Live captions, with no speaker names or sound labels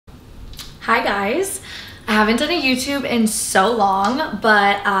Hi guys, I haven't done a YouTube in so long,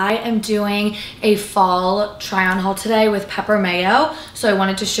 but I am doing a fall try on haul today with Mayo. So I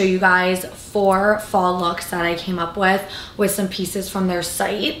wanted to show you guys 4 fall looks that I came up with some pieces from their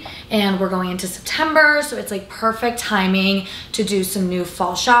site. And we're going into September, so it's like perfect timing to do some new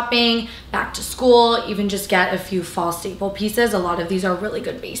fall shopping, back to school, even just get a few fall staple pieces. A lot of these are really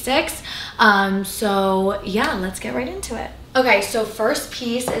good basics. So yeah, let's get right into it. Okay, so first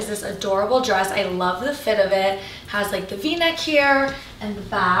piece is this adorable dress. I love the fit of it. It has like the V-neck here, and the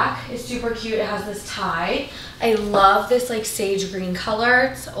back is super cute. It has this tie. I love this like sage green color.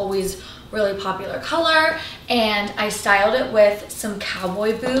 It's always really popular color, and I styled it with some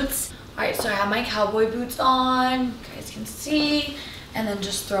cowboy boots. All right, so I have my cowboy boots on, you guys can see, and then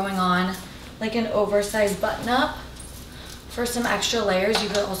just throwing on like an oversized button up. For some extra layers, you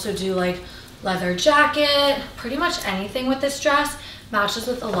could also do like leather jacket, pretty much anything with this dress. Matches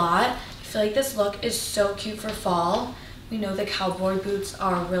with a lot. I feel like this look is so cute for fall. We know the cowboy boots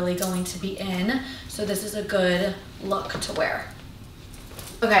are really going to be in, so this is a good look to wear.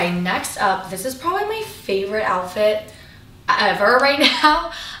 Okay, next up, this is probably my favorite outfit ever right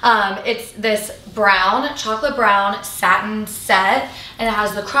now. It's this brown, chocolate brown satin set, and it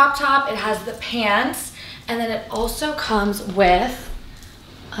has the crop top, it has the pants, and then it also comes with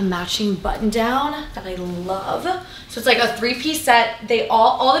a matching button down that I love. So it's like a 3-piece set. They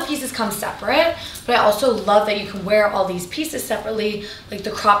all the pieces come separate, but I also love that you can wear all these pieces separately. Like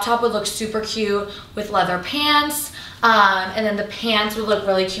the crop top would look super cute with leather pants, and then the pants would look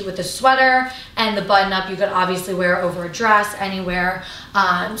really cute with the sweater, and the button up you could obviously wear over a dress anywhere.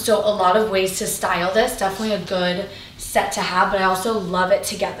 So a lot of ways to style this. Definitely a good set to have, but I also love it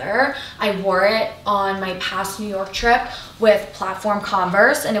together. I wore it on my past New York trip with platform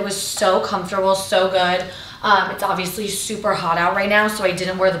Converse, and it was so comfortable, so good. It's obviously super hot out right now, so I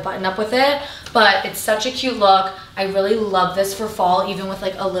didn't wear the button up with it, but it's such a cute look. I really love this for fall, even with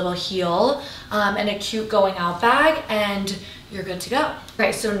like a little heel and a cute going out bag, and you're good to go.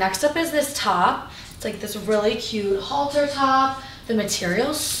 Okay, so next up is this top. It's like this really cute halter top. The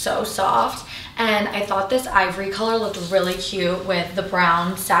material is so soft, and I thought this ivory color looked really cute with the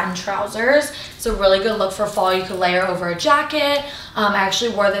brown satin trousers. It's a really good look for fall. You could layer over a jacket. I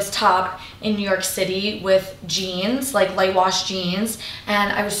actually wore this top in New York City with jeans, like light wash jeans,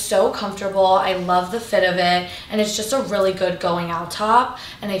 and I was so comfortable. I love the fit of it, and it's just a really good going out top,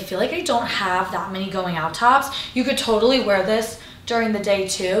 and I feel like I don't have that many going out tops. You could totally wear this during the day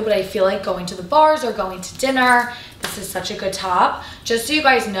too, but I feel like going to the bars or going to dinner, this is such a good top. Just so you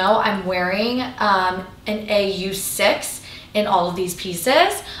guys know, I'm wearing an AU6 in all of these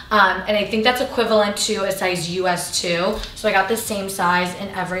pieces, and I think that's equivalent to a size US2, so I got the same size in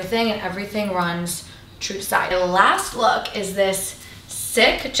everything, and everything runs true to size. The last look is this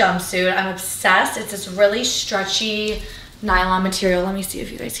sick jumpsuit. I'm obsessed. It's this really stretchy nylon material. Let me see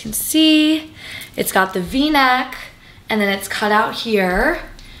if you guys can see. It's got the V-neck, and then it's cut out here,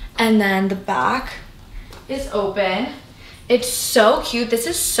 and then the back is open. It's so cute. This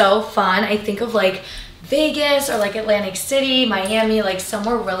is so fun. I think of like Vegas or like Atlantic City, Miami, like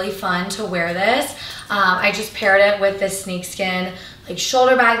somewhere really fun to wear this. I just paired it with this snakeskin like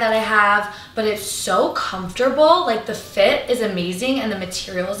shoulder bag that I have, but it's so comfortable. Like the fit is amazing and the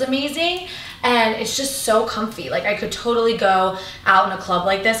material is amazing, and it's just so comfy. Like I could totally go out in a club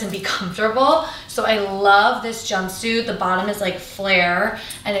like this and be comfortable. So I love this jumpsuit. The bottom is like flare,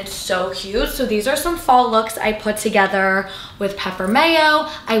 and it's so cute. So these are some fall looks I put together with Mayo.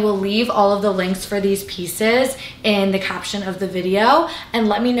 I will leave all of the links for these pieces in the caption of the video, and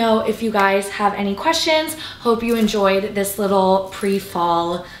let me know if you guys have any questions. Hope you enjoyed this little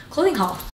pre-fall clothing haul.